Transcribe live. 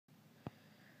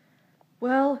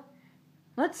Well,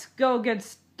 let's go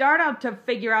start out to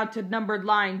figure out the numbered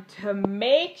line to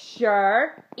make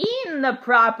sure in the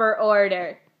proper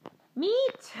order. Me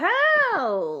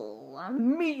too.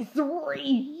 Me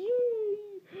three.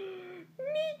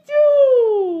 Me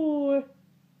too.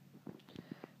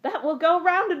 That will go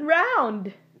round and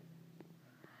round.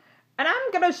 And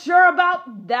I'm gonna sure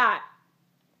about that.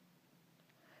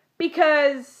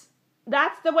 Because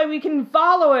that's the way we can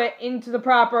follow it into the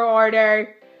proper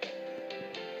order.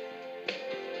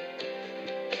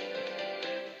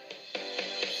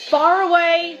 Far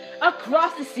away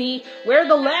across the sea where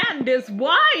the land is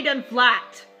wide and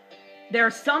flat,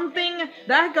 there's something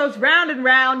that goes round and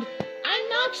round. I'm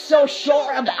not so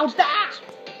sure about that.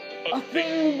 A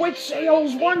thing with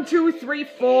sails 1, 2, 3,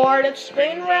 4 that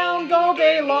spin round all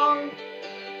day long.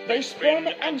 They spin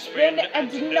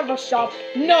and never stop.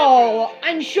 No,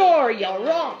 I'm sure you're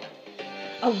wrong.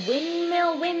 A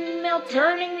windmill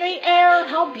turning the air,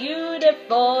 how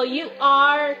beautiful you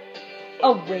are.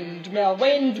 A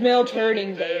windmill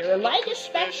turning there like a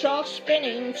special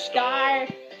spinning star.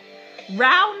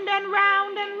 Round and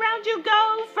round you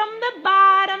go from the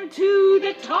bottom to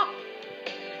the top.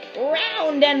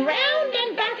 Round and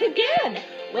back again.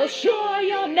 Well, sure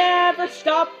you'll never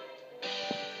stop.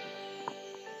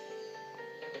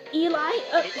 Eli,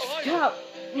 stop.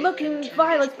 Look in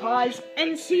Violet's paws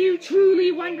and see a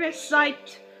truly wondrous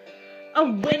sight. A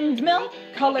windmill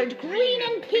colored green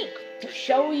and pink to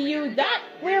show you that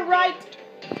we're right.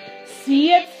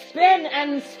 See it spin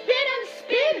and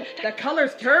spin. The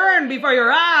colors turn before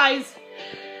your eyes.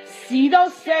 See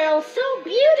those sails so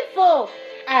beautiful.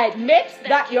 Admit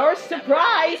that you're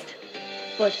surprised.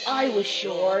 But I was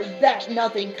sure that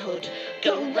nothing could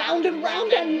go round and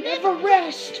round and never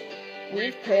rest.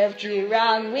 We've proved you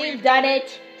wrong, we've done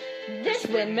it. This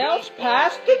windmill's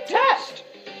passed the test.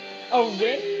 A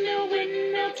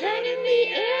windmill turning the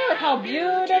air, how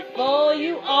beautiful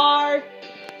you are.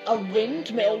 A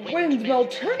windmill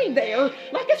turning there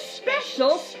like a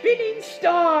special spinning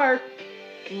star.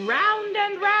 Round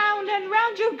and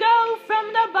round you go from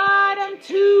the bottom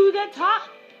to the top.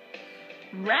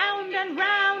 Round and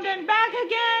back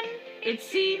again, it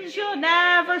seems you'll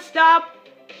never stop.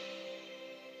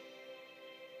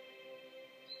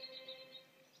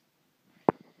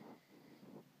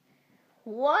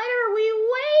 What are we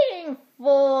waiting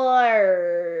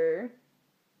for?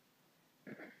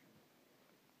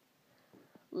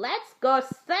 Let's go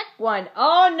set one.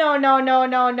 Oh,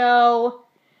 no.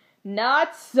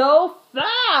 Not so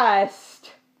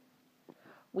fast.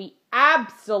 We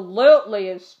absolutely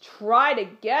is try to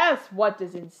guess what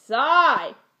is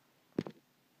inside.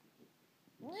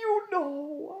 You know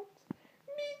what?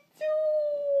 Me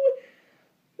too.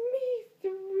 Me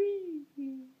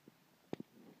three.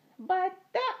 But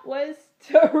that was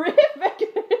terrific.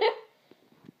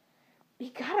 We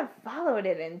gotta follow it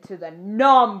into the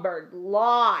numbered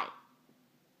line.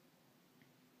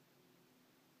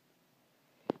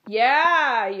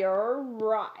 Yeah, you're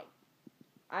right.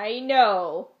 I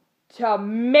know. To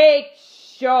make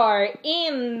sure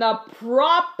in the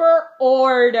proper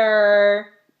order.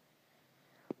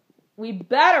 We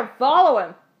better follow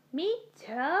him. Me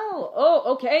too.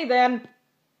 Oh, okay then.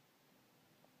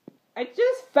 I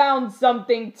just found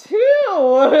something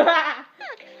too.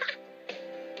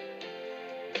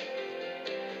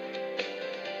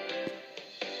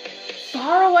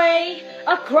 Far away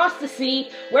across the sea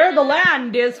where the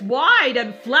land is wide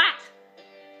and flat,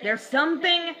 there's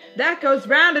something that goes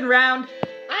round and round.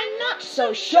 I'm not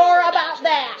so sure about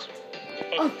that.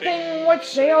 A thing with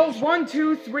sails 1,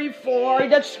 2, 3, 4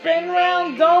 that spin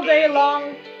round all day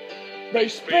long. They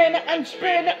spin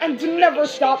and never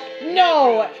stop.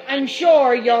 No, I'm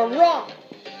sure you're wrong.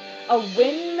 A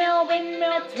windmill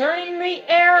turning the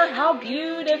air, how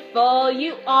beautiful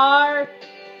you are.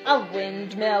 A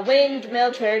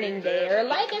windmill turning there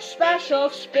like a special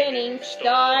spinning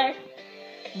star.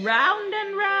 Round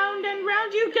and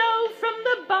round you go from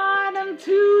the bottom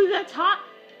to the top.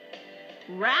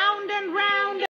 Round and round